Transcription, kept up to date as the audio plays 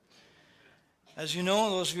As you know,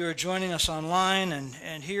 those of you who are joining us online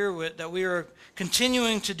and here, that we are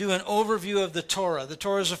continuing to do an overview of the Torah. The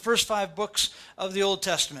Torah is the first 5 books of the Old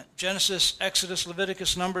Testament: Genesis, Exodus,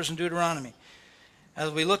 Leviticus, Numbers, and Deuteronomy. As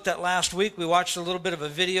we looked at last week, we watched a little bit of a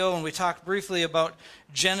video and we talked briefly about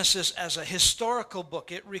Genesis as a historical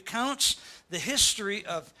book. It recounts the history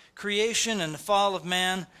of creation and the fall of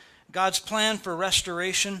man, God's plan for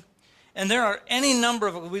restoration. And there are any number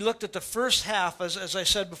of, we looked at the first half, as I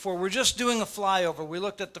said before, we're just doing a flyover. We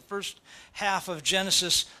looked at the first half of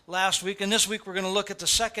Genesis last week, and this week we're going to look at the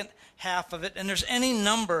second half of it, and there's any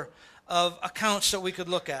number of accounts that we could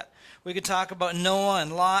look at. We could talk about Noah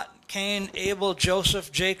and Lot, Cain, Abel,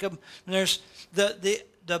 Joseph, Jacob. And there's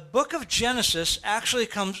the book of Genesis actually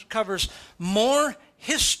covers more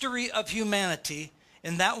history of humanity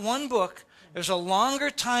in that one book. There's a longer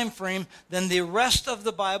time frame than the rest of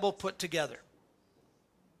the Bible put together.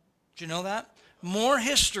 Did you know that? More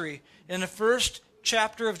history in the first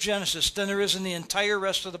chapter of Genesis than there is in the entire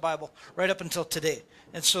rest of the Bible, right up until today.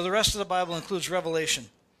 And so the rest of the Bible includes Revelation.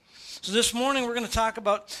 So this morning we're going to talk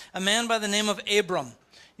about a man by the name of Abram.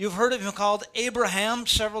 You've heard of him called Abraham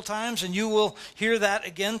several times, and you will hear that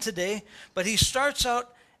again today. But he starts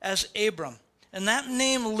out as Abram. And that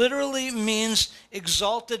name literally means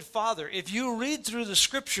exalted father. If you read through the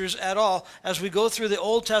scriptures at all, as we go through the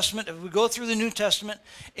Old Testament, if we go through the New Testament,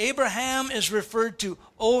 Abraham is referred to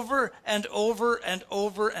over and over and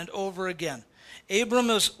over and over again. Abram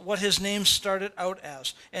is what his name started out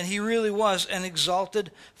as, and he really was an exalted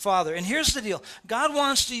father. And here's the deal. God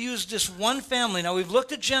wants to use this one family. Now, we've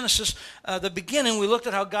looked at Genesis, the beginning. We looked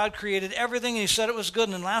at how God created everything, and he said it was good.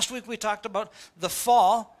 And then last week we talked about the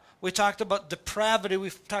fall. We talked about depravity.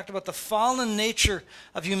 We've talked about the fallen nature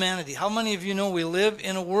of humanity. How many of you know we live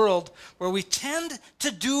in a world where we tend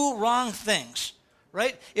to do wrong things,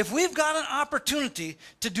 right? If we've got an opportunity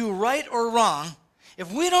to do right or wrong,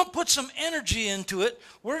 if we don't put some energy into it,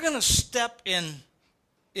 we're going to step in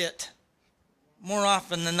it more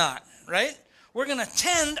often than not, right? We're going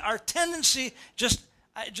to our tendency, just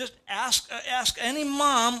ask any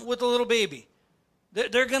mom with a little baby.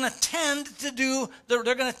 They're going to tend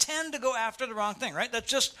to go after the wrong thing, right? That's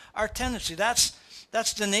just our tendency.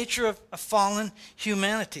 That's the nature of fallen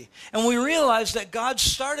humanity. And we realize that God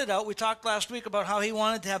started out, we talked last week about how he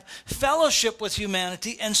wanted to have fellowship with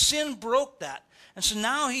humanity, and sin broke that. And so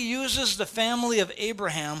now he uses the family of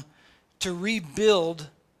Abraham to rebuild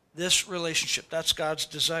this relationship. That's God's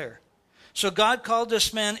desire. So God called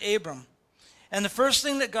this man Abram. And the first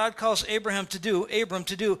thing that God calls Abram to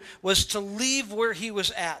do, was to leave where he was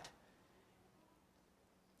at.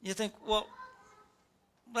 You think, well,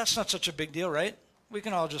 that's not such a big deal, right? We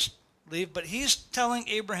can all just leave. But he's telling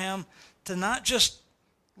Abraham to not just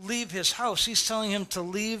leave his house. He's telling him to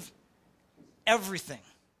leave everything.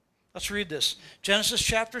 Let's read this. Genesis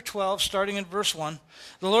chapter 12, starting in verse 1.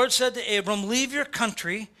 The Lord said to Abram, "Leave your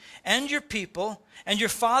country and your people and your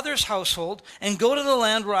father's household, and go to the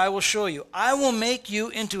land where I will show you. I will make you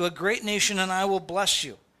into a great nation, and I will bless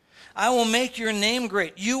you. I will make your name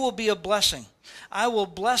great. You will be a blessing. I will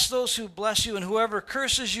bless those who bless you, and whoever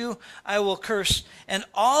curses you, I will curse. And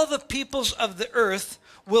all the peoples of the earth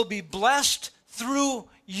will be blessed through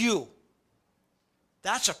you."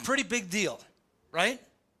 That's a pretty big deal, right?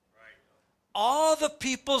 All the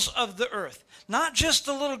peoples of the earth, not just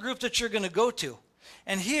the little group that you're going to go to.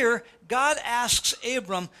 And here, God asks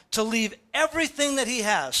Abram to leave everything that he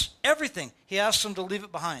has. Everything. He asks him to leave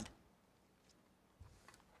it behind.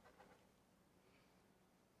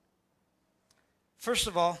 First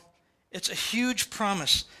of all, it's a huge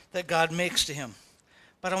promise that God makes to him.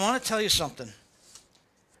 But I want to tell you something.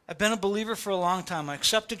 I've been a believer for a long time. I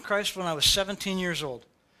accepted Christ when I was 17 years old.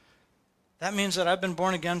 That means that I've been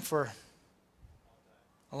born again for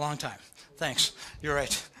a long time. Thanks. You're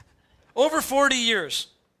right. Over 40 years.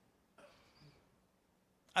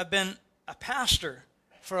 I've been a pastor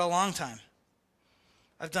for a long time.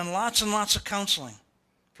 I've done lots and lots of counseling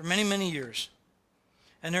for many, many years.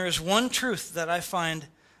 And there is one truth that I find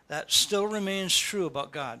that still remains true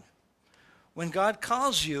about God. When God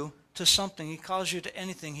calls you to something, he calls you to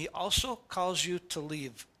anything, he also calls you to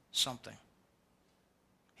leave something.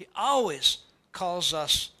 He always calls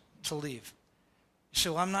us to leave. You say,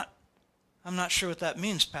 well, I'm not sure what that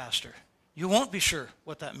means, Pastor. You won't be sure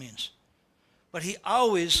what that means. But he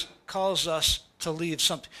always calls us to leave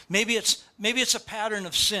something. Maybe it's a pattern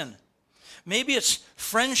of sin. Maybe it's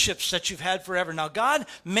friendships that you've had forever. Now, God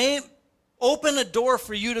may open a door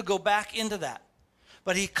for you to go back into that.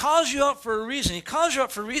 But he calls you out for a reason. He calls you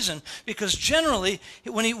out for a reason because generally,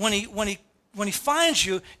 when he finds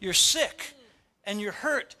you, you're sick and you're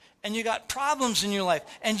hurt and you got problems in your life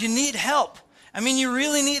and you need help. I mean, you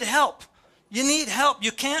really need help. You need help.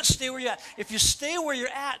 You can't stay where you're at. If you stay where you're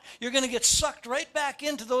at, you're going to get sucked right back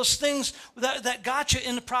into those things that got you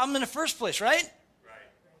in the problem in the first place, right?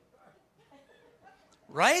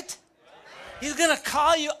 Right? He's going to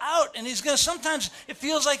call you out, and he's going to, sometimes it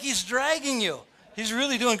feels like he's dragging you. He's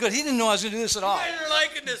really doing good. He didn't know I was going to do this at all. You guys are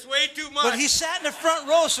liking this way too much. But he sat in the front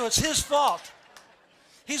row, so it's his fault.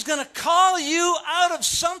 He's going to call you out of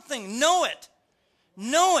something. Know it.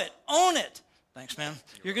 Know it. Own it. Thanks, man.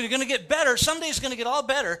 You're going to get better. Someday he's going to get all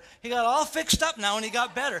better. He got all fixed up now, and he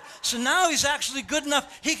got better. So now he's actually good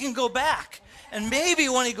enough, he can go back. And maybe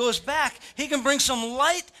when he goes back, he can bring some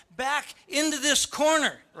light back into this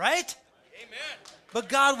corner, right? Amen. But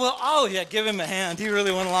God will, oh yeah, give him a hand. He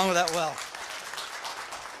really went along with that well.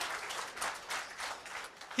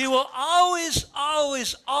 He will always,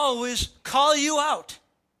 always, always call you out.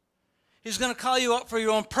 He's going to call you out for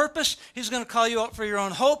your own purpose. He's going to call you out for your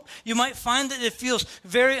own hope. You might find that it feels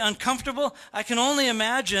very uncomfortable. I can only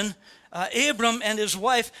imagine Abram and his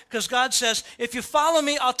wife, because God says, if you follow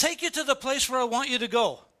me, I'll take you to the place where I want you to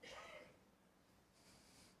go.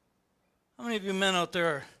 How many of you men out there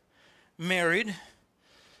are married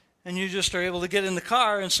and you just are able to get in the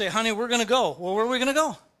car and say, honey, we're going to go? Well, where are we going to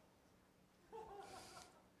go?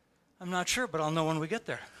 I'm not sure, but I'll know when we get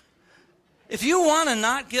there. If you want to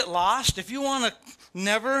not get lost, if you want to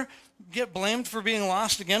never get blamed for being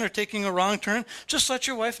lost again or taking a wrong turn, just let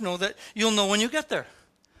your wife know that you'll know when you get there.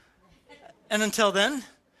 And until then,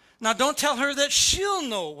 now don't tell her that she'll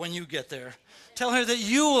know when you get there. Tell her that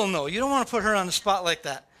you will know. You don't want to put her on the spot like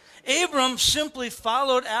that. Abram simply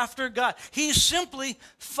followed after God. He simply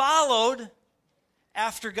followed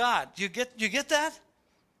after God. You get that?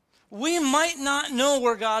 We might not know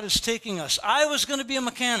where God is taking us. I was going to be a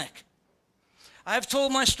mechanic. I've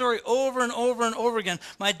told my story over and over and over again.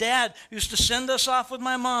 My dad used to send us off with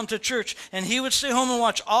my mom to church, and he would stay home and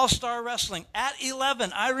watch All-Star Wrestling. At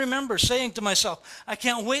 11, I remember saying to myself, I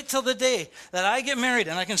can't wait till the day that I get married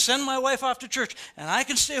and I can send my wife off to church and I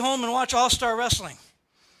can stay home and watch All-Star Wrestling.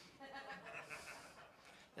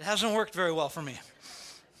 It hasn't worked very well for me.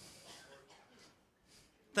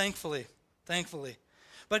 Thankfully.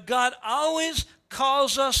 But God always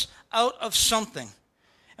calls us out of something.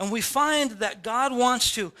 And we find that God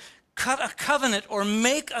wants to cut a covenant or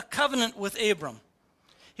make a covenant with Abram.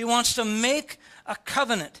 He wants to make a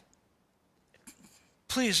covenant.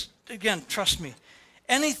 Please, again, trust me.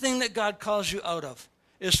 Anything that God calls you out of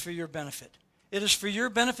is for your benefit. It is for your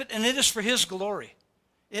benefit, and it is for his glory.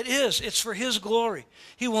 It is. It's for his glory.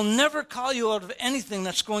 He will never call you out of anything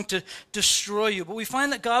that's going to destroy you. But we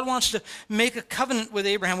find that God wants to make a covenant with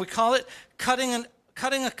Abraham. We call it cutting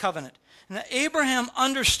a covenant. Now, Abram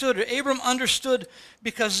understood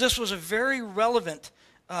because this was a very relevant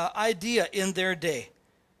idea in their day.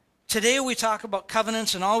 Today we talk about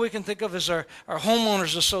covenants, and all we can think of is our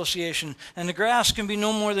homeowners association. And the grass can be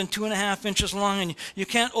no more than 2.5 inches long, and you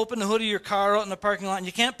can't open the hood of your car out in the parking lot, and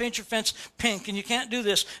you can't paint your fence pink, and you can't do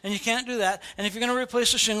this, and you can't do that. And if you're going to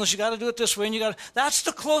replace the shingles, you got to do it this way, and that's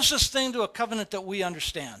the closest thing to a covenant that we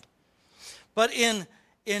understand. But in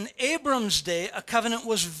Abram's day, a covenant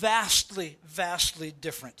was vastly, vastly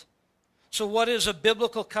different. So what is a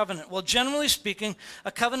biblical covenant? Well, generally speaking,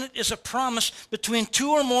 a covenant is a promise between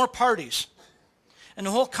two or more parties. And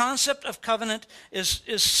the whole concept of covenant is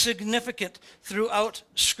significant throughout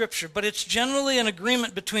Scripture. But it's generally an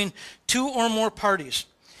agreement between two or more parties.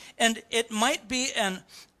 And it might be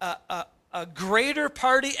a greater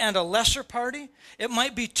party and a lesser party. It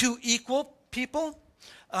might be two equal people.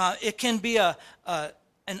 It can be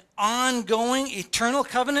an ongoing, eternal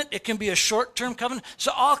covenant. It can be a short-term covenant.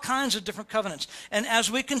 So all kinds of different covenants. And as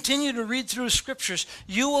we continue to read through Scriptures,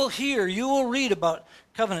 you will read about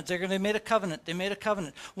covenant. They made a covenant. They made a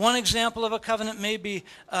covenant. One example of a covenant may be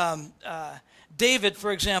David,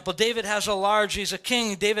 for example. He's a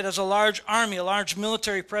king. David has a large army, a large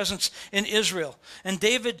military presence in Israel. And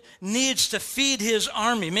David needs to feed his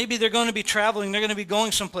army. Maybe they're going to be traveling. They're going to be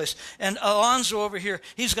going someplace. And Alonzo over here,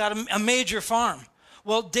 he's got a major farm.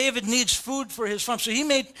 Well, David needs food for his farm, so he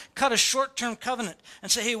may cut a short-term covenant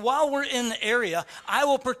and say, hey, while we're in the area, I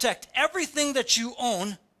will protect everything that you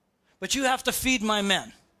own, but you have to feed my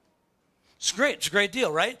men. It's great. It's a great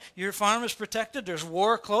deal, right? Your farm is protected. There's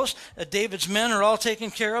war close. David's men are all taken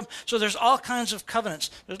care of. So there's all kinds of covenants.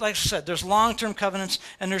 Like I said, there's long-term covenants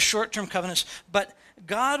and there's short-term covenants. But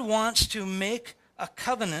God wants to make a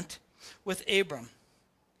covenant with Abram.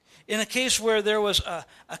 In a case where there was a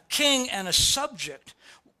king and a subject,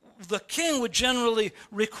 the king would generally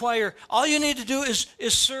require, all you need to do is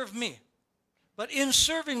serve me. But in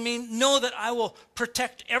serving me, know that I will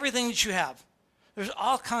protect everything that you have. There's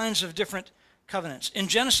all kinds of different covenants. In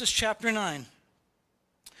Genesis chapter 9,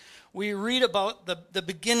 we read about the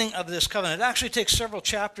beginning of this covenant. It actually takes several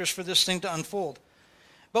chapters for this thing to unfold.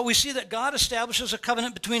 But we see that God establishes a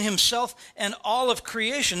covenant between himself and all of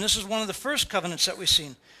creation. This is one of the first covenants that we've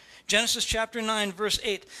seen. Genesis chapter 9, verse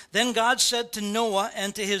 8. Then God said to Noah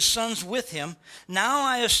and to his sons with him, now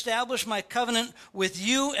I establish my covenant with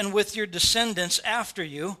you and with your descendants after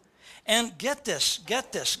you. And get this,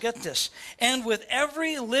 and with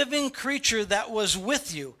every living creature that was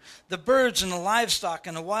with you, the birds and the livestock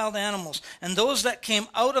and the wild animals, and those that came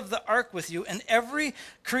out of the ark with you, and every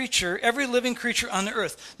creature, every living creature on the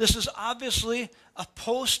earth. This is obviously a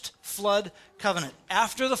post-flood covenant.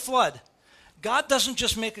 After the flood, God doesn't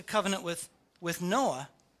just make a covenant with Noah.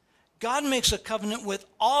 God makes a covenant with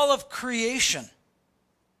all of creation.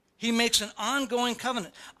 He makes an ongoing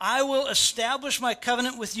covenant. I will establish my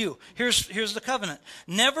covenant with you. Here's the covenant.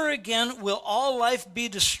 Never again will all life be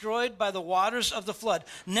destroyed by the waters of the flood.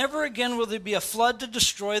 Never again will there be a flood to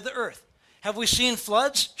destroy the earth. Have we seen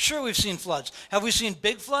floods? Sure, we've seen floods. Have we seen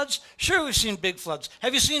big floods? Sure, we've seen big floods.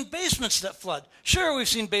 Have you seen basements that flood? Sure, we've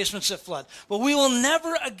seen basements that flood. But we will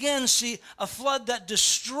never again see a flood that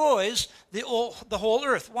destroys the whole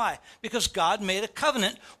earth. Why? Because God made a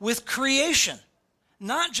covenant with creation.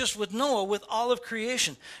 Not just with Noah, with all of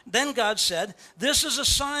creation. Then God said, this is a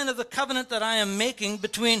sign of the covenant that I am making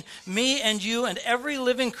between me and you and every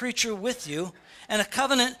living creature with you, and a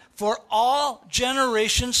covenant for all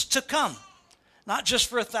generations to come. Not just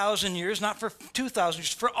for 1,000 years, not for 2,000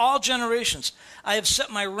 years, for all generations. I have set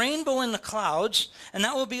my rainbow in the clouds, and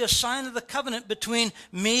that will be a sign of the covenant between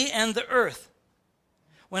me and the earth.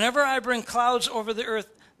 Whenever I bring clouds over the earth,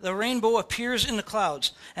 the rainbow appears in the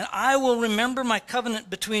clouds, and I will remember my covenant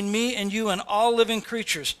between me and you and all living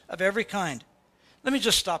creatures of every kind. Let me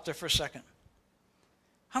just stop there for a second.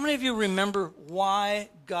 How many of you remember why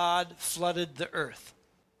God flooded the earth?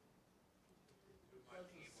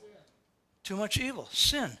 Too much evil,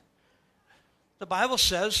 sin. The Bible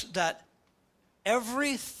says that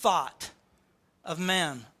every thought of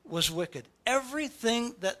man was wicked.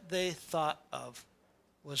 Everything that they thought of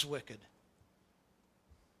was wicked.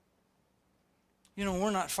 You know,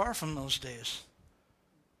 we're not far from those days.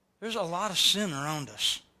 There's a lot of sin around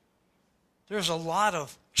us. There's a lot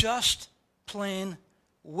of just plain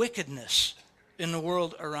wickedness in the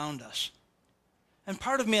world around us. And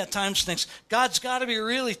part of me at times thinks, God's got to be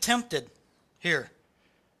really tempted here.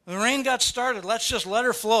 When the rain got started, let's just let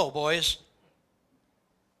her flow, boys.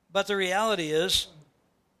 But the reality is,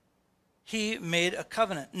 he made a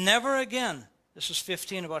covenant. Never again, this is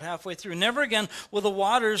 15, about halfway through, never again will the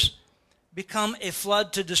waters become a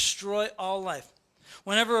flood to destroy all life.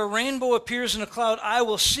 Whenever a rainbow appears in a cloud, I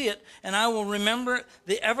will see it, and I will remember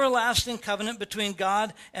the everlasting covenant between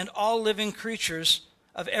God and all living creatures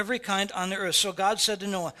of every kind on the earth. So God said to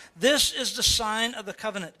Noah, this is the sign of the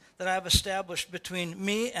covenant that I have established between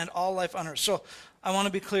me and all life on earth. So I want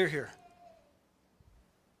to be clear here.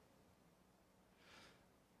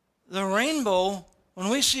 The rainbow, when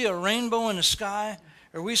we see a rainbow in the sky,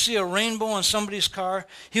 or we see a rainbow in somebody's car,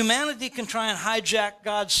 humanity can try and hijack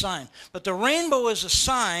God's sign. But the rainbow is a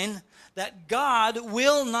sign that God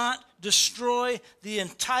will not destroy the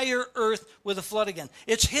entire earth with a flood again.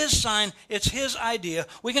 It's his sign, it's his idea.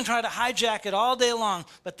 We can try to hijack it all day long,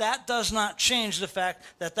 but that does not change the fact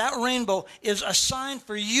that that rainbow is a sign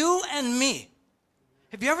for you and me.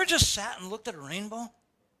 Have you ever just sat and looked at a rainbow?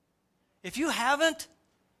 If you haven't,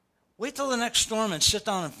 wait till the next storm and sit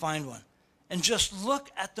down and find one. And just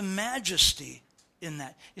look at the majesty in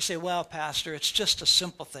that. You say, well, Pastor, it's just a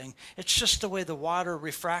simple thing. It's just the way the water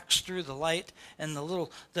refracts through the light and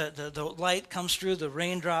the light comes through, the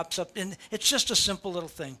raindrops up. And it's just a simple little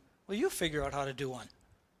thing. Well, you figure out how to do one.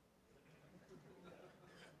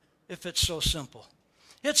 If it's so simple.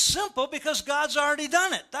 It's simple because God's already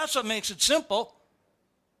done it. That's what makes it simple.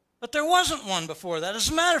 But there wasn't one before that. As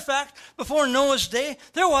a matter of fact, before Noah's day,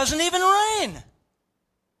 there wasn't even rain.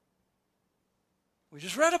 We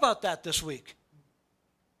just read about that this week.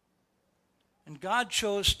 And God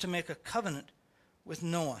chose to make a covenant with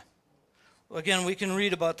Noah. Well, again, we can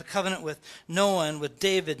read about the covenant with Noah and with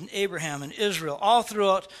David and Abraham and Israel all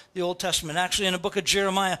throughout the Old Testament. Actually, in the book of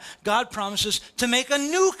Jeremiah, God promises to make a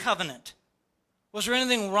new covenant. Was there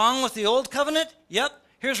anything wrong with the old covenant? Yep.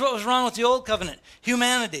 Here's what was wrong with the old covenant.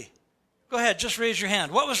 Humanity. Go ahead, just raise your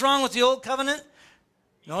hand. What was wrong with the old covenant?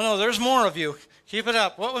 No, there's more of you. Keep it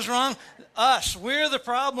up. What was wrong? Us. We're the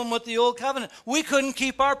problem with the old covenant. We couldn't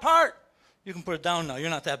keep our part. You can put it down now. You're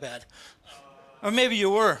not that bad. Or maybe you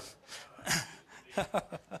were.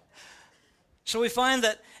 So we find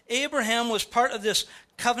that Abraham was part of this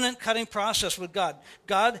covenant-cutting process with God.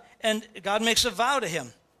 God makes a vow to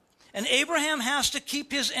him. And Abraham has to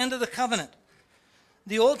keep his end of the covenant.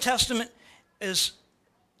 The Old Testament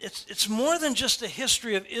it's more than just a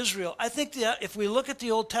history of Israel. I think that if we look at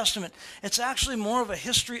the Old Testament, it's actually more of a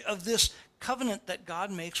history of this covenant that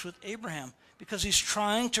God makes with Abraham, because he's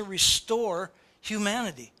trying to restore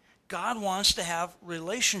humanity. God wants to have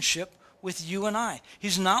relationship with you and I.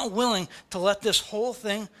 He's not willing to let this whole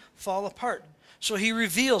thing fall apart. So he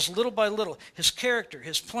reveals little by little his character,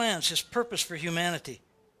 his plans, his purpose for humanity.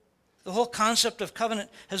 The whole concept of covenant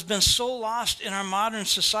has been so lost in our modern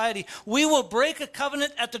society. We will break a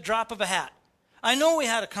covenant at the drop of a hat. I know we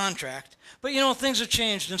had a contract, but things have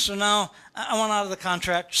changed, and so now I want out of the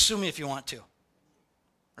contract. Sue me if you want to.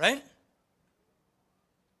 Right?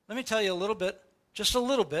 Let me tell you just a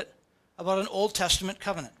little bit, about an Old Testament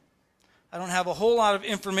covenant. I don't have a whole lot of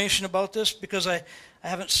information about this because I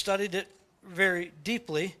haven't studied it very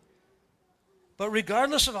deeply. But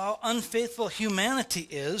regardless of how unfaithful humanity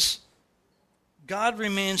is, God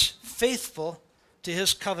remains faithful to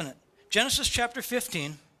his covenant. Genesis chapter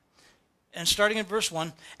 15, and starting in verse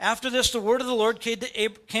 1, after this the word of the Lord came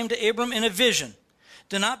to Abram in a vision.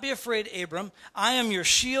 Do not be afraid, Abram. I am your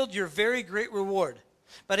shield, your very great reward.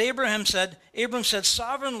 But Abram said,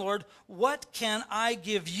 Sovereign Lord, what can I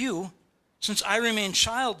give you, since I remain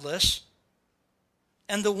childless,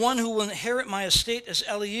 and the one who will inherit my estate is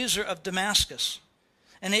Eliezer of Damascus?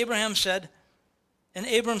 And Abram said,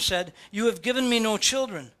 you have given me no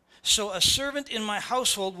children, so a servant in my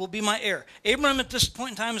household will be my heir. Abram at this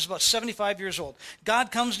point in time is about 75 years old.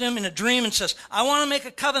 God comes to him in a dream and says, I want to make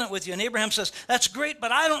a covenant with you. And Abraham says, that's great,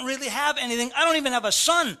 but I don't really have anything. I don't even have a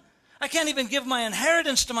son. I can't even give my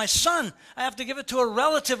inheritance to my son. I have to give it to a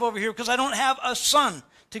relative over here because I don't have a son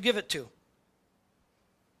to give it to.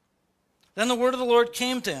 Then the word of the Lord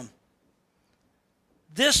came to him.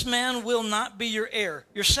 This man will not be your heir.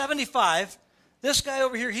 You're 75. This guy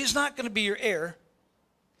over here, he's not going to be your heir.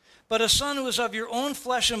 But a son who is of your own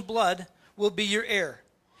flesh and blood will be your heir.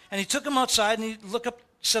 And he took him outside and he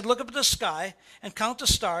said, look up at the sky and count the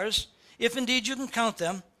stars, if indeed you can count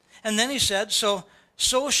them. And then he said, so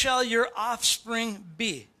shall your offspring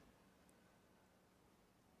be.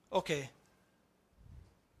 Okay.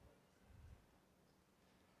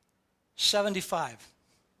 75.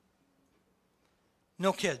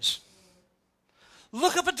 No kids.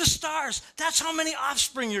 Look up at the stars. That's how many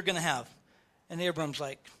offspring you're going to have. And Abram's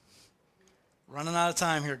like, running out of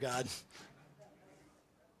time here, God.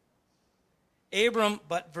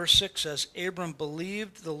 But verse 6 says, Abram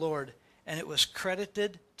believed the Lord, and it was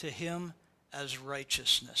credited to him as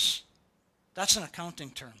righteousness. That's an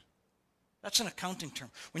accounting term. That's an accounting term.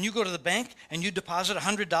 When you go to the bank and you deposit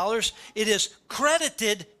 $100, it is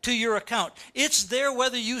credited to your account. It's there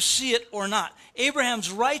whether you see it or not. Abraham's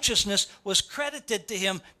righteousness was credited to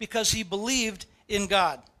him because he believed in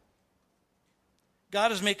God.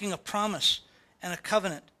 God is making a promise and a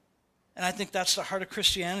covenant. And I think that's the heart of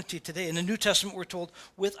Christianity today. In the New Testament, we're told,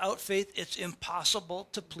 without faith, it's impossible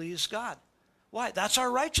to please God. Why? That's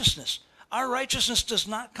our righteousness. Our righteousness does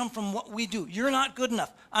not come from what we do. You're not good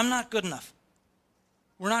enough. I'm not good enough.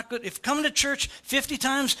 We're not good. If coming to church 50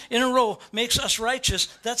 times in a row makes us righteous,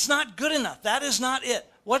 that's not good enough. That is not it.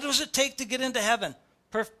 What does it take to get into heaven?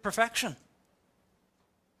 Perfection.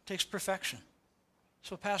 It takes perfection.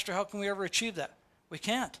 So, Pastor, how can we ever achieve that? We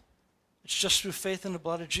can't. It's just through faith in the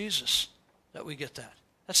blood of Jesus that we get that.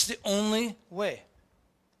 That's the only way.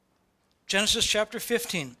 Genesis chapter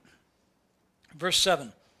 15, verse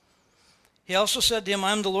 7. He also said to him,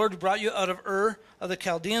 I am the Lord who brought you out of Ur of the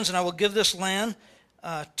Chaldeans, and I will give this land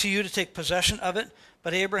to you to take possession of it.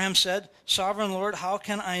 But Abraham said, Sovereign Lord, how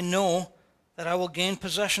can I know that I will gain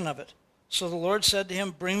possession of it? So the Lord said to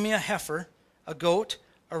him, Bring me a heifer, a goat,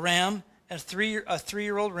 a ram, and a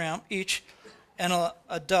three-year-old ram each, and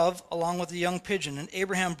a dove along with a young pigeon. And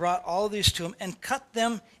Abraham brought all of these to him and cut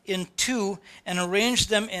them in two and arranged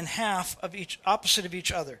them in half of each, opposite of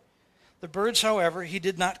each other. The birds, however, he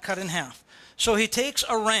did not cut in half. So he takes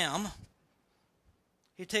a ram.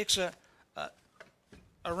 He takes a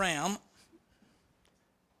ram,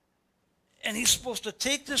 and he's supposed to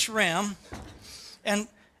take this ram and,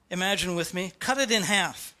 imagine with me, cut it in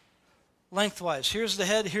half lengthwise. Here's the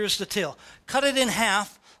head, here's the tail. Cut it in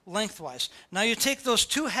half lengthwise. Now you take those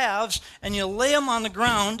two halves and you lay them on the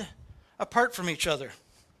ground apart from each other.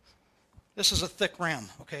 This is a thick ram,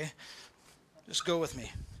 okay? Just go with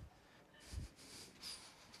me.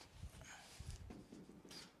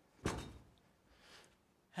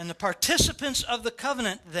 And the participants of the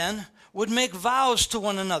covenant then would make vows to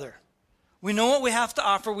one another. We know what we have to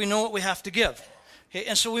offer. We know what we have to give. Okay,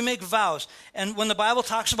 and so we make vows. And when the Bible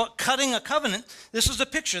talks about cutting a covenant, this is the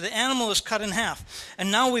picture. The animal is cut in half. And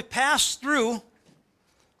now we pass through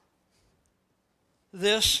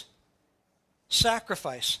this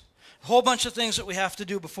sacrifice. A whole bunch of things that we have to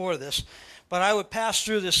do before this. But I would pass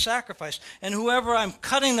through this sacrifice. And whoever I'm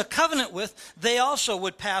cutting the covenant with, they also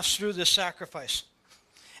would pass through this sacrifice.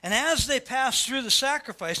 And as they passed through the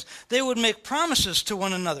sacrifice, they would make promises to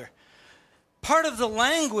one another. Part of the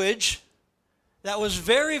language that was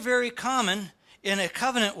very, very common in a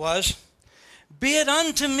covenant was, be it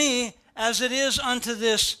unto me as it is unto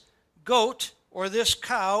this goat or this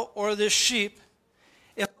cow or this sheep,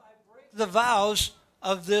 if I break the vows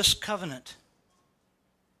of this covenant.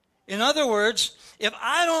 In other words, if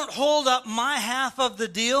I don't hold up my half of the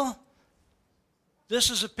deal, this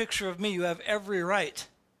is a picture of me. You have every right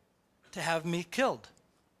to have me killed.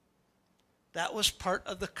 That was part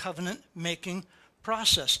of the covenant-making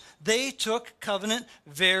process. They took covenant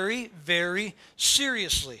very, very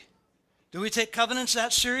seriously. Do we take covenants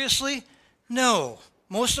that seriously? No.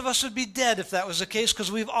 Most of us would be dead if that was the case,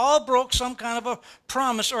 because we've all broke some kind of a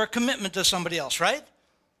promise or a commitment to somebody else, right?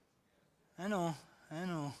 I know.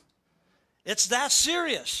 It's that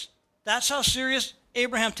serious. That's how serious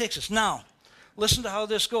Abraham takes us. Now, listen to how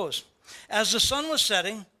this goes. As the sun was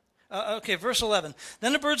setting, verse 11.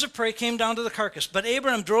 Then the birds of prey came down to the carcass, but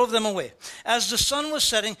Abraham drove them away. As the sun was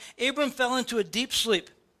setting, Abraham fell into a deep sleep.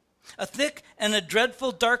 A thick and a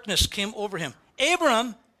dreadful darkness came over him.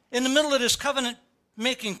 Abraham, in the middle of this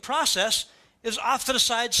covenant-making process, is off to the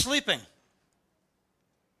side sleeping.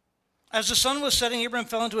 As the sun was setting, Abraham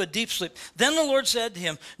fell into a deep sleep. Then the Lord said to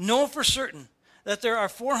him, know for certain that there are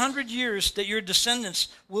 400 years that your descendants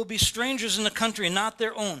will be strangers in the country, not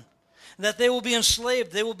their own. That they will be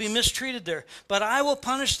enslaved, they will be mistreated there. But I will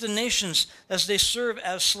punish the nations as they serve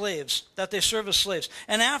as slaves,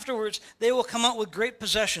 And afterwards, they will come out with great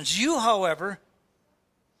possessions. You, however,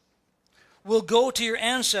 will go to your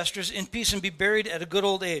ancestors in peace and be buried at a good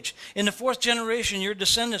old age. In the 4th generation, your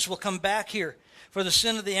descendants will come back here, for the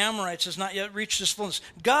sin of the Amorites has not yet reached its fullness.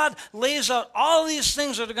 God lays out all these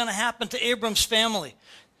things that are going to happen to Abram's family.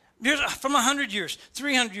 From 100 years,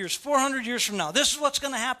 300 years, 400 years from now. This is what's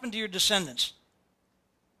going to happen to your descendants.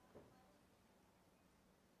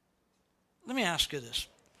 Let me ask you this.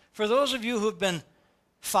 For those of you who have been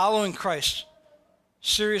following Christ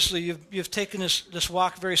seriously, you've taken this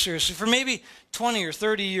walk very seriously, for maybe 20 or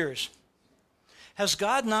 30 years, has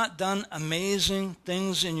God not done amazing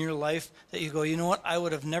things in your life that you go, you know what, I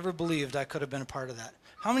would have never believed I could have been a part of that?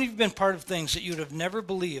 How many of you have been part of things that you would have never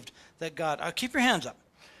believed that God... keep your hands up.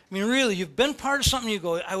 I mean, really, you've been part of something you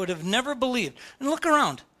go, I would have never believed. And look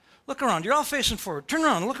around. Look around. You're all facing forward. Turn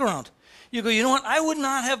around. Look around. You go, you know what? I would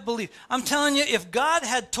not have believed. I'm telling you, if God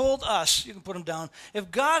had told us, you can put them down,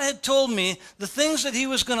 if God had told me the things that he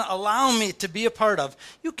was going to allow me to be a part of,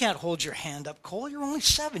 you can't hold your hand up, Cole. You're only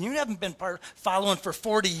 7. You haven't been following for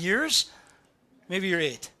 40 years. Maybe you're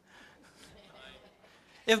 8.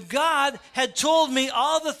 If God had told me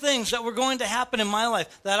all the things that were going to happen in my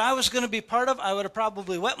life that I was going to be part of, I would have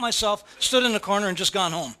probably wet myself, stood in the corner, and just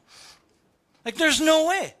gone home. Like, there's no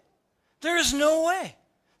way. There is no way.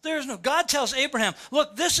 God tells Abraham,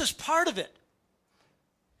 look, this is part of it.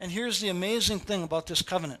 And here's the amazing thing about this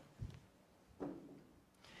covenant.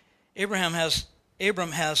 Abram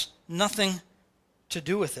has nothing to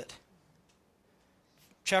do with it.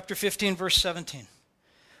 Chapter 15, verse 17.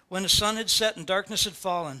 When the sun had set and darkness had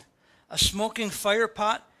fallen, a smoking fire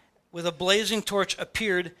pot with a blazing torch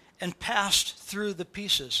appeared and passed through the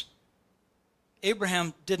pieces.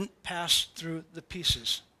 Abraham didn't pass through the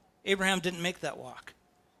pieces. Abraham didn't make that walk.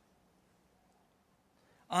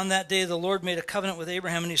 On that day, the Lord made a covenant with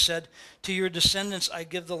Abraham, and he said, to your descendants I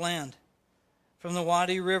give the land, from the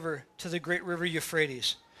Wadi River to the great river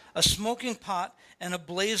Euphrates. A smoking pot and a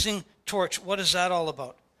blazing torch. What is that all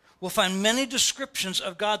about? We'll find many descriptions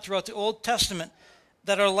of God throughout the Old Testament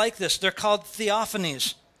that are like this. They're called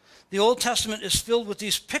theophanies. The Old Testament is filled with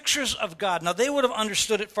these pictures of God. Now, they would have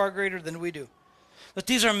understood it far greater than we do. But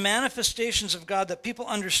these are manifestations of God that people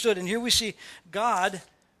understood. And here we see God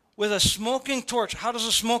with a smoking torch. How does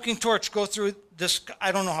a smoking torch go through this?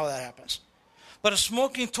 I don't know how that happens. But a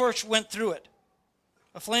smoking torch went through it.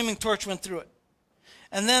 A flaming torch went through it.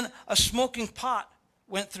 And then a smoking pot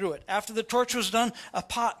went through it. After the torch was done, a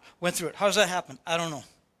pot went through it. How does that happen? I don't know.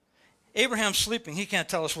 Abraham's sleeping. He can't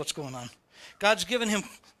tell us what's going on. God's given him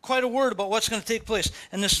quite a word about what's going to take place.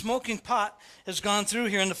 And the smoking pot has gone through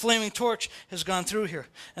here, and the flaming torch has gone through here.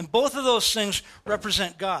 And both of those things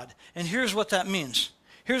represent God. And here's what that means.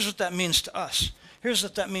 Here's what that means to us. Here's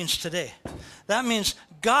what that means today. That means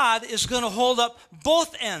God is going to hold up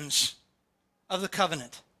both ends of the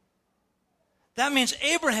covenant. That means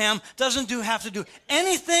Abraham doesn't have to do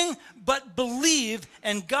anything but believe,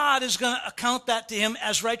 and God is going to account that to him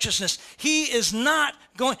as righteousness. He is not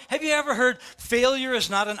going. Have you ever heard failure is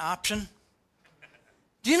not an option?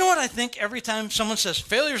 Do you know what I think every time someone says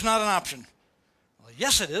failure is not an option? Well,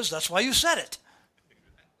 yes, it is. That's why you said it.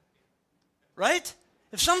 Right?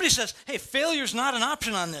 If somebody says, hey, failure is not an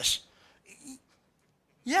option on this.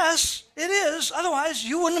 Yes, it is. Otherwise,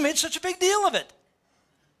 you wouldn't have made such a big deal of it.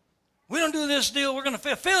 We don't do this deal, we're going to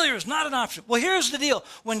fail. Failure is not an option. Well, here's the deal.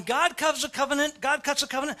 When God cuts a covenant,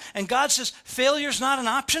 and God says failure is not an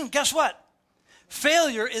option, guess what?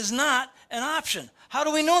 Failure is not an option. How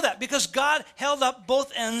do we know that? Because God held up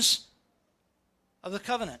both ends of the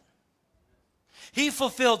covenant. He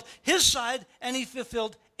fulfilled his side, and he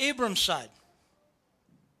fulfilled Abram's side.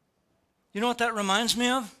 You know what that reminds me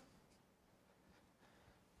of?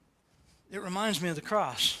 It reminds me of the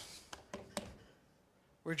cross,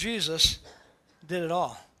 where Jesus did it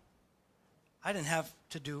all. I didn't have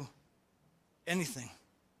to do anything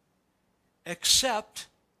except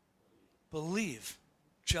believe,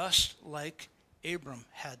 just like Abram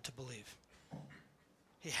had to believe.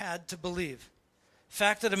 He had to believe.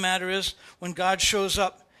 Fact of the matter is, when God shows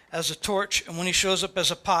up as a torch, and when he shows up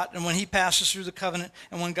as a pot, and when he passes through the covenant,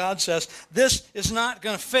 and when God says, this is not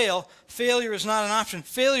going to fail, failure is not an option.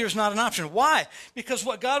 Failure is not an option. Why? Because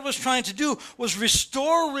what God was trying to do was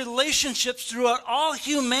restore relationships throughout all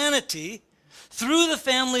humanity through the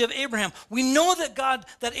family of Abraham. We know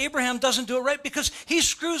that Abraham doesn't do it right because he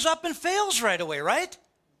screws up and fails right away, right?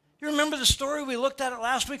 You remember the story? We looked at it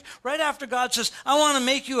last week. Right after God says, I want to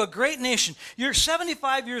make you a great nation. You're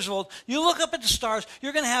 75 years old. You look up at the stars.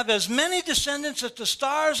 You're going to have as many descendants as the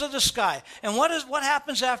stars of the sky. And what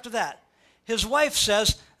happens after that? His wife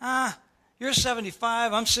says, you're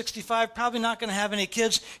 75. I'm 65. Probably not going to have any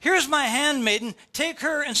kids. Here's my handmaiden. Take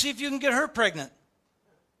her and see if you can get her pregnant.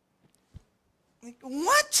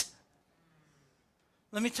 What?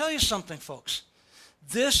 Let me tell you something, folks.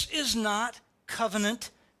 This is not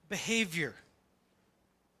covenant behavior.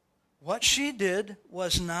 What she did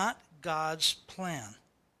was not God's plan.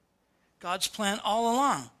 God's plan all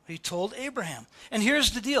along. He told Abraham. And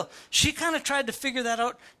here's the deal. She kind of tried to figure that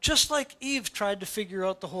out just like Eve tried to figure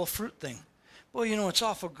out the whole fruit thing. Boy, you know, it's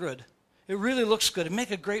awful good. It really looks good. It'd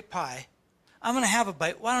make a great pie. I'm going to have a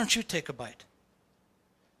bite. Why don't you take a bite?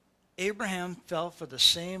 Abraham fell for the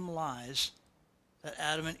same lies that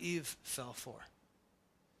Adam and Eve fell for.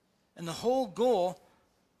 And the whole goal,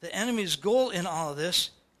 the enemy's goal in all of this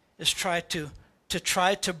is try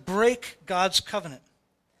to break God's covenant.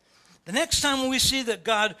 The next time we see that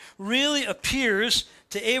God really appears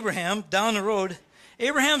to Abraham down the road,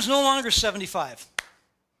 Abraham's no longer 75.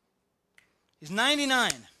 He's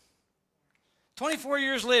 99. 24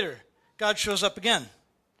 years later, God shows up again.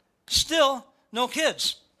 Still no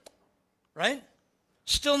kids, right?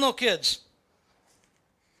 Still no kids.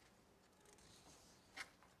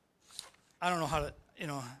 I don't know how to,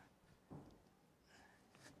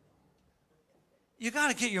 you got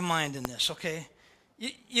to get your mind in this, okay?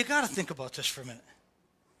 You got to think about this for a minute.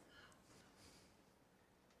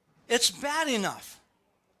 It's bad enough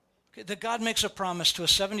that God makes a promise to a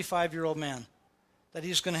 75-year-old man that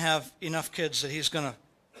he's going to have enough kids that he's going to,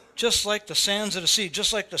 just like the sands of the sea,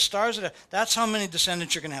 just like the stars of the, that's how many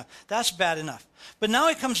descendants you're going to have. That's bad enough. But now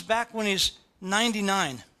he comes back when he's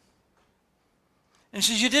 99. And he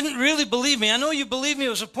says, you didn't really believe me. I know you believed me. It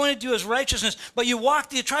was appointed to you as righteousness, but you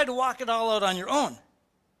tried to walk it all out on your own.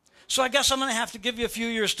 So I guess I'm going to have to give you a few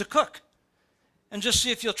years to cook and just see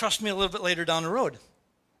if you'll trust me a little bit later down the road.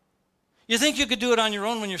 You think you could do it on your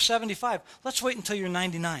own when you're 75? Let's wait until you're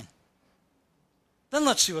 99. Then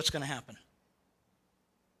let's see what's going to happen.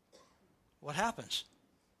 What happens?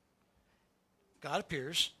 God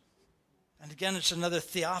appears. And again, it's another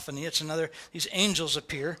theophany. These angels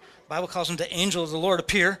appear. The Bible calls them the angel of the Lord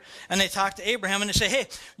appear. And they talk to Abraham and they say, hey,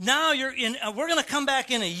 now we're going to come back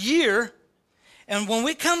in a year. And when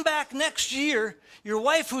we come back next year, your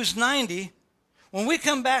wife who's 90, when we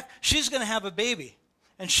come back, she's going to have a baby.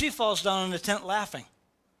 And she falls down in the tent laughing.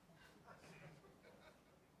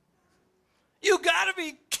 You got to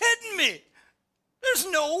be kidding me. There's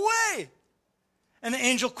no way. And the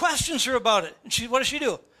angel questions her about it. And what does she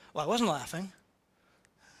do? Well, I wasn't laughing.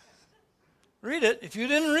 Read it. If you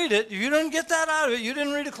didn't read it, if you didn't get that out of it, you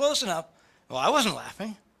didn't read it close enough. Well, I wasn't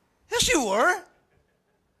laughing. Yes, you were.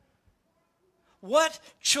 What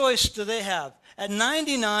choice do they have? At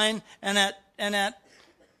 99 and at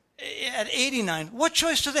 89, what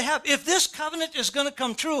choice do they have? If this covenant is going to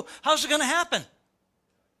come true, how's it going to happen?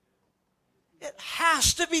 It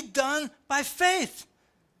has to be done by faith.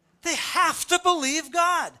 They have to believe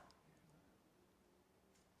God.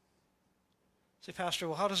 Say, Pastor,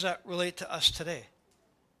 well, how does that relate to us today?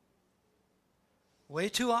 Way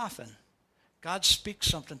too often, God speaks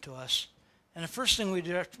something to us, and the first thing we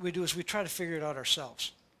do is we try to figure it out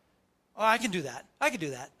ourselves. Oh, I can do that. I can do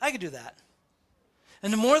that. I can do that.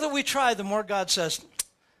 And the more that we try, the more God says,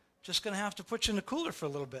 just going to have to put you in the cooler for a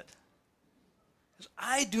little bit. Because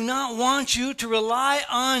I do not want you to rely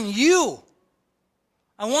on you.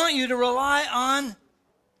 I want you to rely on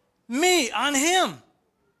me, on Him.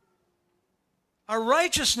 Our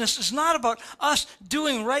righteousness is not about us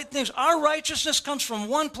doing right things. Our righteousness comes from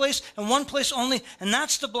one place and one place only, and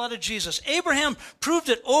that's the blood of Jesus. Abraham proved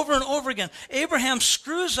it over and over again. Abraham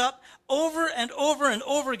screws up over and over and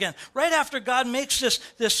over again. Right after God makes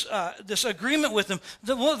this agreement with him,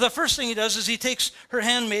 the first thing he does is he takes her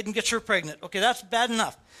handmaid and gets her pregnant. Okay, that's bad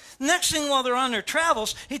enough. Next thing, while they're on their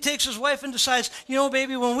travels, he takes his wife and decides, you know,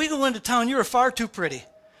 baby, when we go into town, you're far too pretty.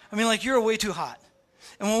 I mean, like, you're way too hot.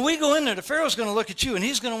 And when we go in there, the Pharaoh's going to look at you, and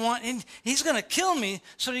he's going to kill me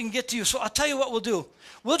so that he can get to you. So I'll tell you what we'll do.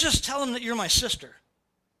 We'll just tell him that you're my sister.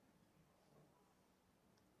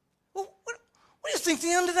 Well, what do you think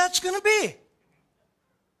the end of that's going to be?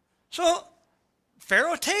 So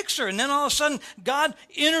Pharaoh takes her, and then all of a sudden, God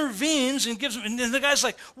intervenes and gives him, and then the guy's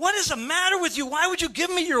like, what is the matter with you? Why would you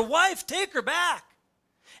give me your wife? Take her back.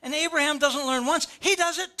 And Abraham doesn't learn once. He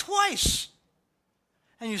does it twice.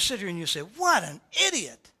 And you sit here and you say, what an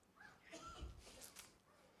idiot.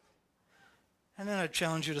 And then I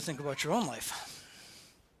challenge you to think about your own life.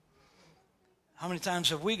 How many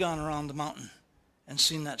times have we gone around the mountain and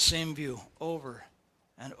seen that same view over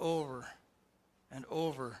and over and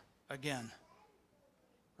over again?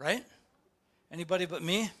 Right? Anybody but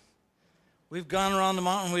me? We've gone around the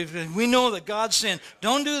mountain. We know that God's saying,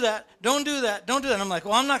 don't do that, don't do that, don't do that. And I'm like,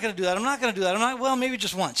 well, I'm not going to do that. I'm not going to do that. Well, maybe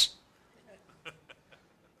just once.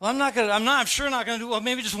 Well, I'm sure not going to do it. Well,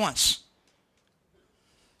 maybe just once.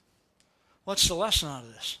 What's the lesson out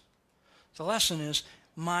of this? The lesson is,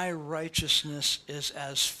 my righteousness is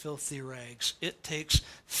as filthy rags. It takes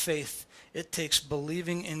faith. It takes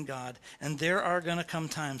believing in God. And there are going to come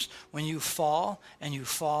times when you fall, and you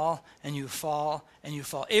fall, and you fall, and you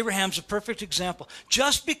fall. Abraham's a perfect example.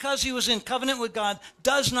 Just because he was in covenant with God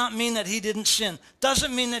does not mean that he didn't sin.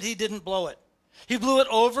 Doesn't mean that he didn't blow it. He blew it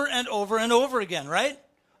over and over and over again, right?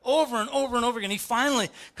 Over and over and over again. He finally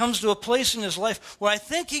comes to a place in his life where I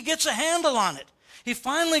think he gets a handle on it. He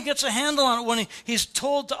finally gets a handle on it when he's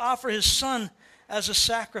told to offer his son as a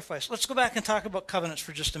sacrifice. Let's go back and talk about covenants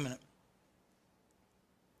for just a minute.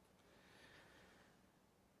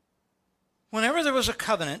 Whenever there was a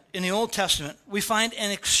covenant in the Old Testament, we find an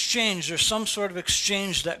exchange. There's some sort of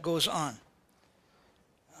exchange that goes on.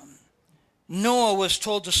 Noah was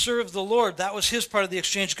told to serve the Lord. That was his part of the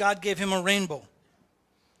exchange. God gave him a rainbow.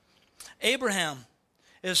 Abraham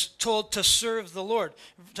is told to serve the Lord.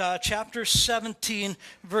 Chapter 17,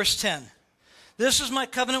 verse 10. This is my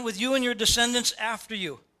covenant with you and your descendants after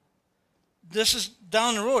you. This is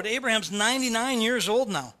down the road. Abraham's 99 years old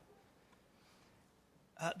now.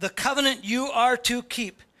 The covenant you are to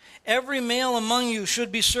keep. Every male among you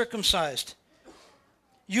should be circumcised.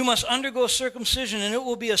 You must undergo circumcision, and it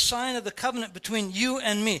will be a sign of the covenant between you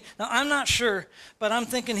and me. Now, I'm not sure, but I'm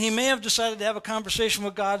thinking he may have decided to have a conversation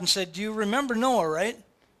with God and said, do you remember Noah, right?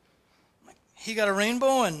 He got a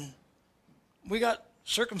rainbow, and we got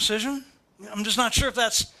circumcision? I'm just not sure if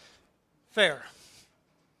that's fair.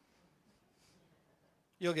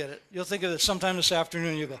 You'll get it. You'll think of it sometime this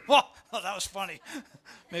afternoon, and you'll go, oh, that was funny.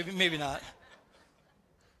 Maybe not.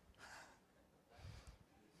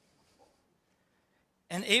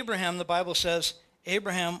 And Abraham, the Bible says,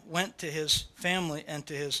 Abraham went to his family and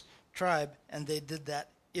to his tribe, and they did that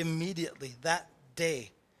immediately. That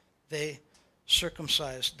day, they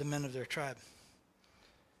circumcised the men of their tribe.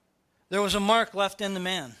 There was a mark left in the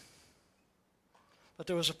man, but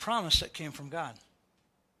there was a promise that came from God.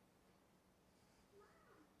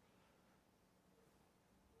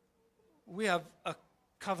 We have a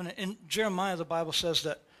covenant. In Jeremiah, the Bible says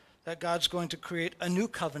that God's going to create a new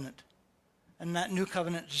covenant. And that new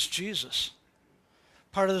covenant is Jesus.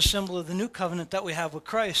 Part of the symbol of the new covenant that we have with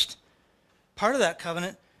Christ, part of that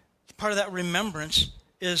covenant, part of that remembrance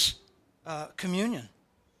is communion.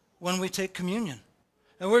 When we take communion.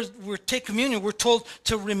 And we take communion, we're told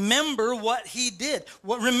to remember what he did.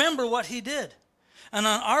 Remember what he did. And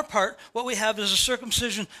on our part, what we have is a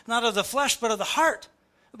circumcision, not of the flesh, but of the heart.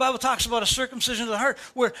 The Bible talks about a circumcision of the heart,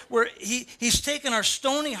 where he's taken our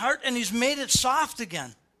stony heart and he's made it soft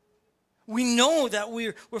again. We know that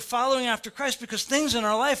we're following after Christ because things in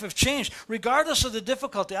our life have changed, regardless of the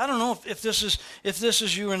difficulty. I don't know if this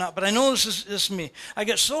is you or not, but I know this is me. I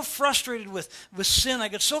get so frustrated with sin. I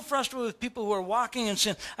get so frustrated with people who are walking in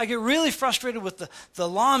sin. I get really frustrated with the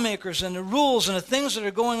lawmakers and the rules and the things that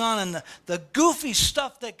are going on and the goofy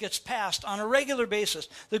stuff that gets passed on a regular basis,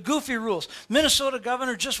 the goofy rules. Minnesota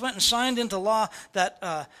governor just went and signed into law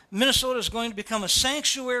that Minnesota is going to become a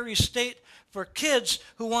sanctuary state for kids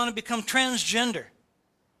who want to become transgender.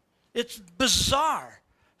 It's bizarre.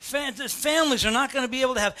 Families are not going to be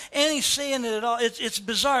able to have any say in it at all. It's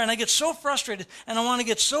bizarre, and I get so frustrated, and I want to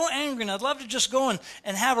get so angry, and I'd love to just go and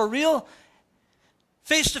have a real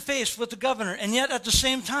face-to-face with the governor, and yet at the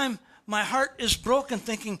same time, my heart is broken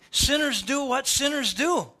thinking, sinners do what sinners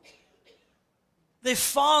do. They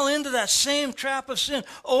fall into that same trap of sin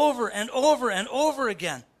over and over and over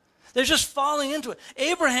again. They're just falling into it.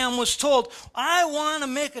 Abraham was told, I want to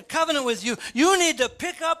make a covenant with you. You need to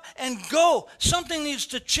pick up and go. Something needs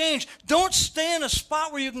to change. Don't stay in a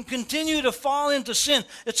spot where you can continue to fall into sin.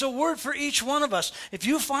 It's a word for each one of us. If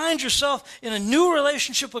you find yourself in a new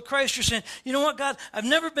relationship with Christ, you're saying, you know what, God, I've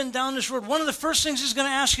never been down this road. One of the first things he's going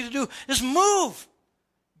to ask you to do is move.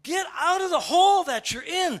 Get out of the hole that you're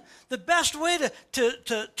in. The best way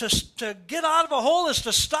to get out of a hole is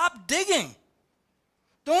to stop digging.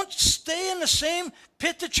 Don't stay in the same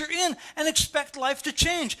pit that you're in and expect life to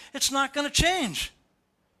change. It's not going to change.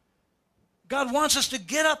 God wants us to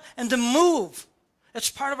get up and to move.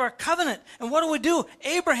 It's part of our covenant. And what do?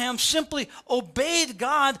 Abraham simply obeyed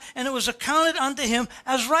God, and it was accounted unto him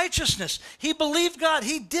as righteousness. He believed God.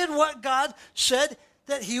 He did what God said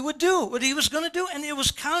that he would do, what he was going to do, and it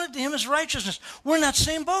was counted to him as righteousness. We're in that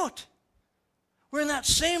same boat. We're in that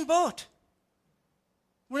same boat.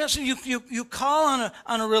 We're not saying you call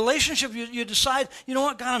on a relationship. You decide, you know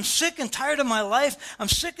what, God, I'm sick and tired of my life. I'm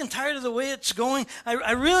sick and tired of the way it's going.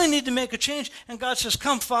 I really need to make a change. And God says,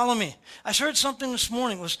 come, follow me. I heard something this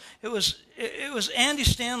morning. It was Andy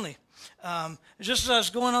Stanley. Just as I was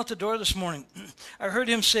going out the door this morning, I heard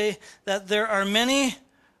him say that there are many,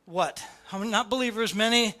 how many, not believers,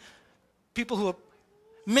 many people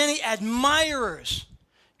many admirers.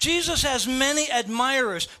 Jesus has many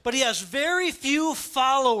admirers, but he has very few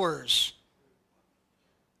followers.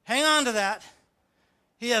 Hang on to that.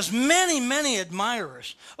 He has many, many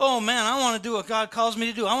admirers. Oh man, I want to do what God calls me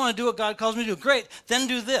to do. I want to do what God calls me to do. Great, then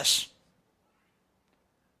do this.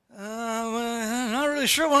 I'm not really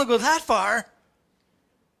sure I want to go that far.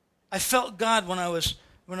 I felt God when I was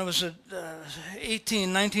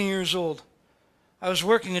 18, 19 years old. I was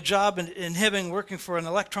working a job in Hibbing, working for an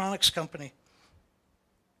electronics company.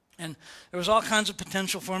 And there was all kinds of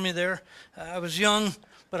potential for me there. I was young,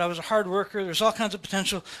 but I was a hard worker. There was all kinds of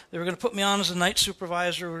potential. They were going to put me on as a night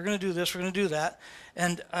supervisor. We were going to do this, we were going to do that.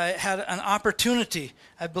 And I had an opportunity.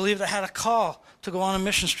 I believed I had a call to go on a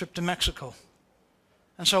mission trip to Mexico.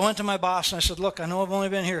 And so I went to my boss and I said, look, I know I've only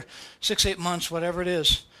been here 6-8 months, whatever it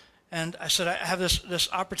is. And I said, I have this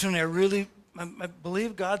opportunity. I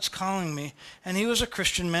believe God's calling me. And he was a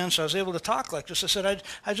Christian man, so I was able to talk like this. I said,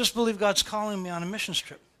 I just believe God's calling me on a mission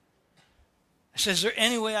trip. I said, is there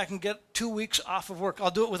any way I can get 2 weeks off of work? I'll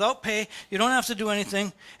do it without pay. You don't have to do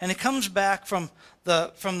anything. And he comes back from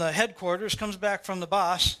the headquarters, comes back from the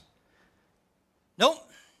boss. Nope,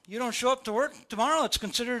 you don't show up to work tomorrow. It's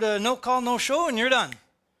considered a no call, no show, and you're done.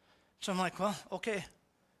 So I'm like, well, okay.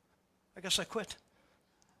 I guess I quit.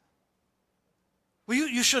 Well,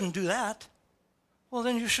 you shouldn't do that. Well,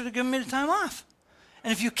 then you should have given me the time off.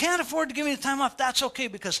 And if you can't afford to give me the time off, that's okay,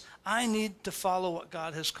 because I need to follow what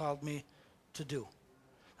God has called me to do.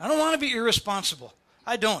 I don't want to be irresponsible.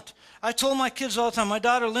 I don't. I told my kids all the time. My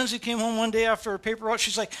daughter Lindsay came home one day after her paper route.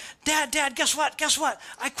 She's like, Dad, guess what?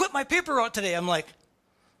 I quit my paper route today. I'm like,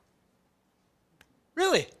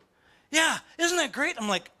 really? Yeah, isn't that great? I'm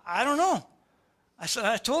like, I don't know.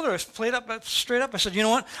 I told her, straight up. I said, you know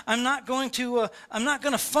what? I'm not going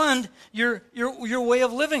to fund your way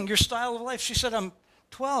of living, your style of life. She said, I'm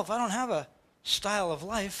 12. I don't have a style of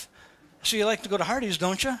life. So you like to go to Hardee's,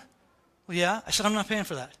 don't you? Well, yeah. I said, I'm not paying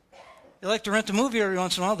for that. You like to rent a movie every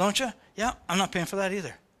once in a while, don't you? Yeah, I'm not paying for that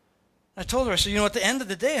either. I told her, I said, you know, at the end of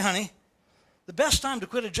the day, honey, the best time to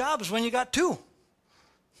quit a job is when you got 2.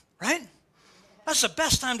 Right? That's the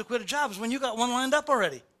best time to quit a job is when you got 1 lined up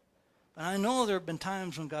already. But I know there have been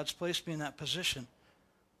times when God's placed me in that position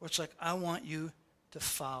where it's like, I want you to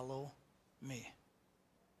follow me.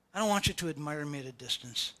 I don't want you to admire me at a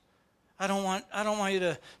distance. I don't want you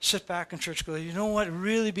to sit back in church and go, you know what, it'd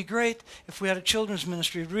really be great if we had a children's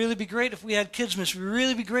ministry. It'd really be great if we had kids ministry. It'd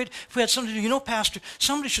really be great if we had something to do. You know, Pastor,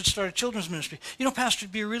 somebody should start a children's ministry. You know, Pastor,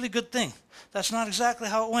 it'd be a really good thing. That's not exactly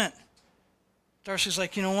how it went. Darcy's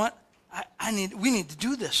like, you know what? We need to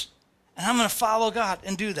do this. And I'm going to follow God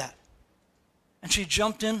and do that. And she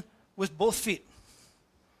jumped in with both feet.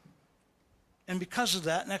 And because of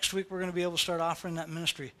that, next week we're going to be able to start offering that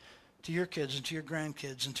ministry to your kids and to your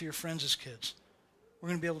grandkids and to your friends' kids. We're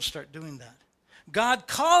going to be able to start doing that. God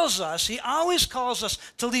calls us, he always calls us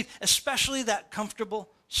to leave, especially that comfortable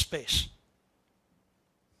space.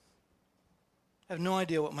 I have no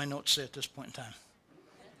idea what my notes say at this point in time.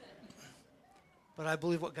 But I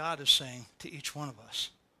believe what God is saying to each one of us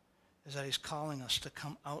is that he's calling us to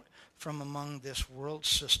come out from among this world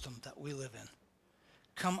system that we live in.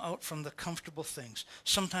 Come out from the comfortable things.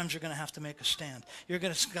 Sometimes you're going to have to make a stand.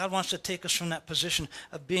 God wants to take us from that position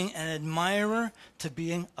of being an admirer to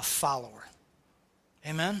being a follower.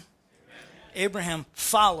 Amen? Amen. Abraham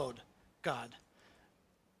followed God.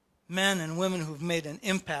 Men and women who've made an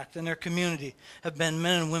impact in their community have been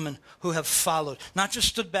men and women who have followed, not just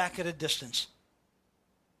stood back at a distance.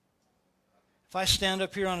 If I stand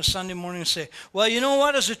up here on a Sunday morning and say, well, you know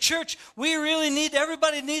what, as a church,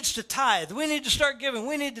 everybody needs to tithe. We need to start giving.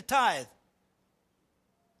 We need to tithe.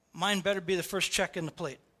 Mine better be the first check in the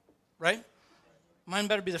plate, right? Mine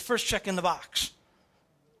better be the first check in the box.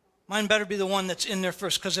 Mine better be the one that's in there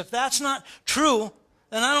first. Because if that's not true,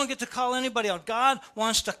 then I don't get to call anybody out. God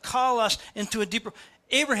wants to call us into a deeper...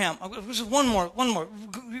 Abraham, one more.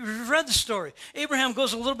 We've read the story. Abraham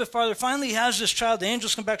goes a little bit farther. Finally, he has this child. The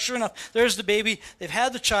angels come back. Sure enough, there's the baby. They've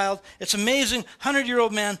had the child. It's amazing.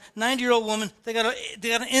 100-year-old man, 90-year-old woman. They got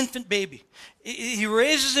an infant baby. He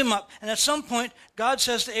raises him up. And at some point, God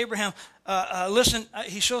says to Abraham, listen,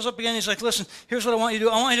 he shows up again. He's like, listen, here's what I want you to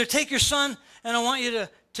do. I want you to take your son, and I want you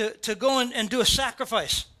to go and do a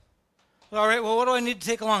sacrifice. All right, well, what do I need to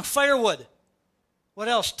take along? Firewood. What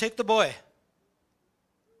else? Take the boy.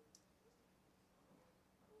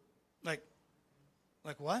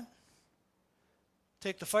 Like what?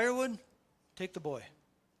 Take the firewood, take the boy.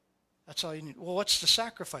 That's all you need. Well, what's the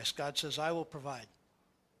sacrifice? God says, I will provide.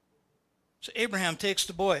 So Abraham takes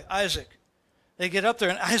the boy, Isaac. They get up there,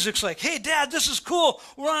 and Isaac's like, hey, Dad, this is cool.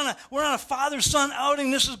 We're on a father-son outing.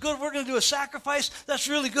 This is good. We're going to do a sacrifice. That's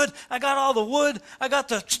really good. I got all the wood. I got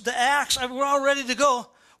the axe. We're all ready to go.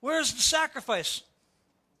 Where's the sacrifice?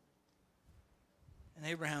 And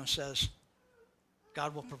Abraham says,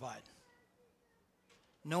 God will provide,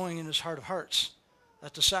 knowing in his heart of hearts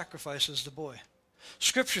that the sacrifice is the boy.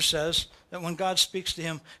 Scripture says that when God speaks to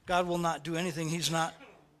him, God will not do anything he's not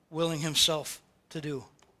willing himself to do.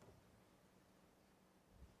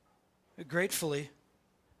 Gratefully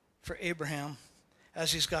for Abraham,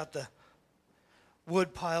 as he's got the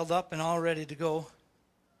wood piled up and all ready to go,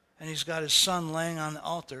 and he's got his son laying on the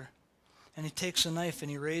altar, and he takes a knife and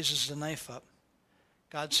he raises the knife up,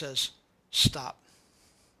 God says, stop.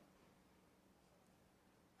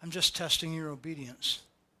 I'm just testing your obedience.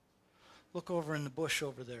 Look over in the bush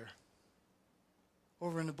over there.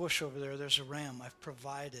 Over in the bush over there, there's a ram. I've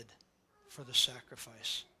provided for the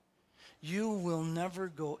sacrifice. You will never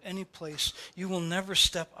go any place. You will never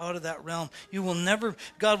step out of that realm.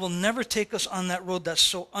 God will never take us on that road that's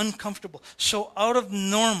so uncomfortable, so out of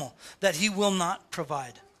normal, that he will not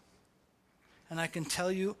provide. And I can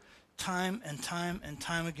tell you time and time and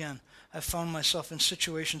time again, I've found myself in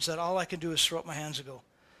situations that all I can do is throw up my hands and go,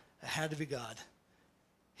 it had to be God.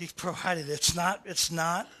 He provided it.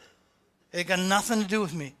 It got nothing to do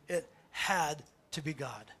with me. It had to be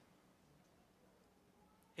God.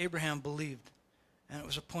 Abraham believed, and it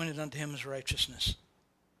was appointed unto him as righteousness.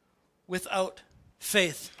 Without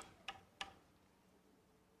faith,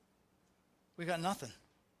 we got nothing.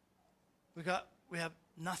 We have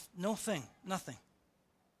nothing.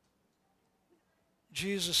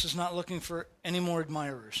 Jesus is not looking for any more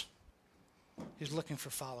admirers. He's looking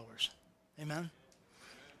for followers. Amen?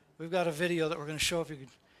 We've got a video that we're going to show. If you could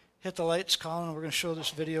hit the lights, Colin, we're going to show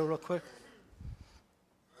this video real quick.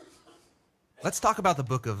 Let's talk about the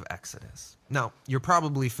book of Exodus. Now, you're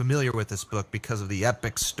probably familiar with this book because of the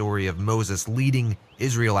epic story of Moses leading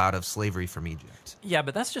Israel out of slavery from Egypt. Yeah,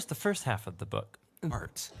 but that's just the first half of the book.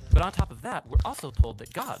 Heart. But on top of that, we're also told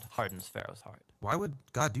that God hardens Pharaoh's heart. Why would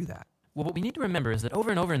God do that? Well, what we need to remember is that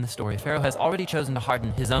over and over in the story, Pharaoh has already chosen to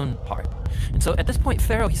harden his own heart. And so at this point,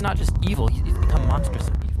 Pharaoh, he's not just evil, he's become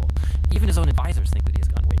monstrously evil. Even his own advisors think that he has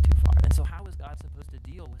gone way too far. And so how is God supposed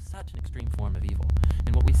to deal with such an extreme form of evil?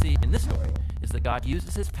 And what we see in this story is that God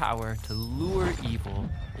uses his power to lure evil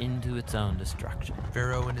into its own destruction.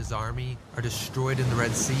 Pharaoh and his army are destroyed in the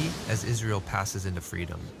Red Sea as Israel passes into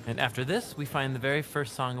freedom. And after this, we find the very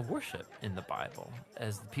first song of worship in the Bible,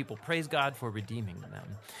 as the people praise God for redeeming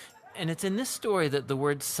them. And it's in this story that the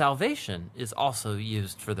word salvation is also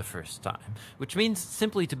used for the first time, which means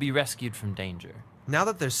simply to be rescued from danger. Now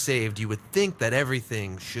that they're saved, you would think that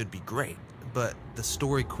everything should be great, but the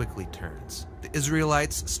story quickly turns. The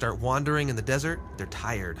Israelites start wandering in the desert. They're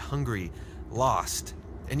tired, hungry, lost.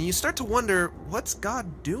 And you start to wonder, what's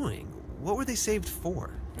God doing? What were they saved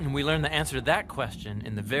for? And we learn the answer to that question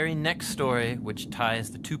in the very next story, which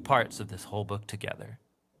ties the two parts of this whole book together.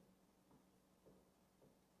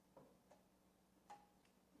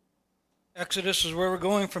 Exodus is where we're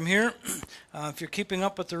going from here. If you're keeping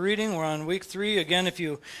up with the reading, we're on week 3. Again, if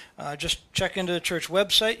you just check into the church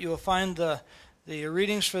website, you will find the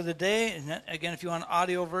readings for the day. And that, again, if you want an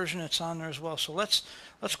audio version, it's on there as well. So let's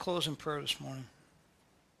close in prayer this morning.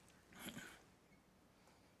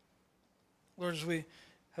 Lord, as we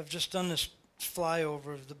have just done this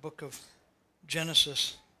flyover of the book of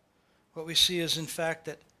Genesis, what we see is, in fact,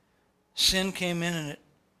 that sin came in and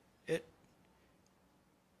it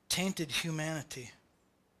tainted humanity.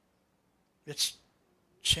 It's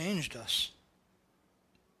changed us.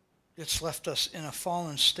 It's left us in a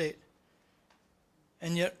fallen state.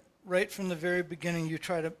 And yet, right from the very beginning, you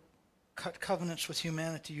try to cut covenants with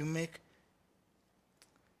humanity. You make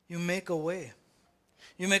a way.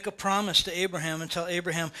 You make a promise to Abraham and tell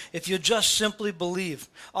Abraham, if you just simply believe,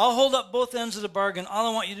 I'll hold up both ends of the bargain.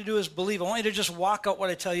 All I want you to do is believe. I want you to just walk out what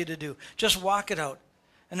I tell you to do. Just walk it out.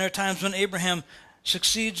 And there are times when Abraham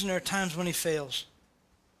succeeds and there are times when he fails.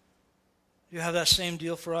 You have that same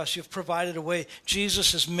deal for us. You've provided a way.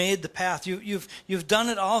 Jesus has made the path. You've done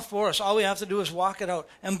it all for us. All we have to do is walk it out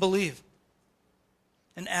and believe.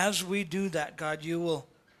 And as we do that, God, you will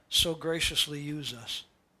so graciously use us.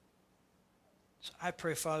 So I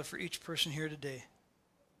pray, Father, for each person here today,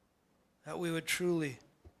 that we would truly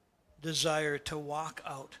desire to walk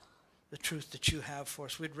out the truth that you have for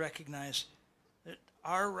us. We'd recognize that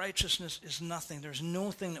our righteousness is nothing. There's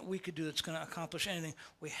nothing that we could do that's going to accomplish anything.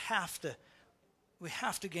 We have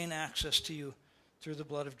to gain access to you through the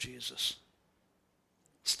blood of Jesus.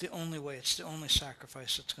 It's the only way. It's the only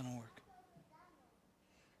sacrifice that's going to work.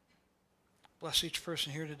 Bless each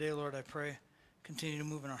person here today, Lord, I pray. Continue to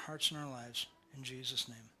move in our hearts and our lives. In Jesus'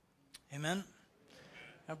 name. Amen.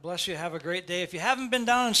 God bless you. Have a great day. If you haven't been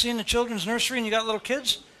down and seen the children's nursery and you got little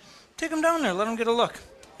kids, take them down there. Let them get a look.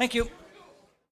 Thank you.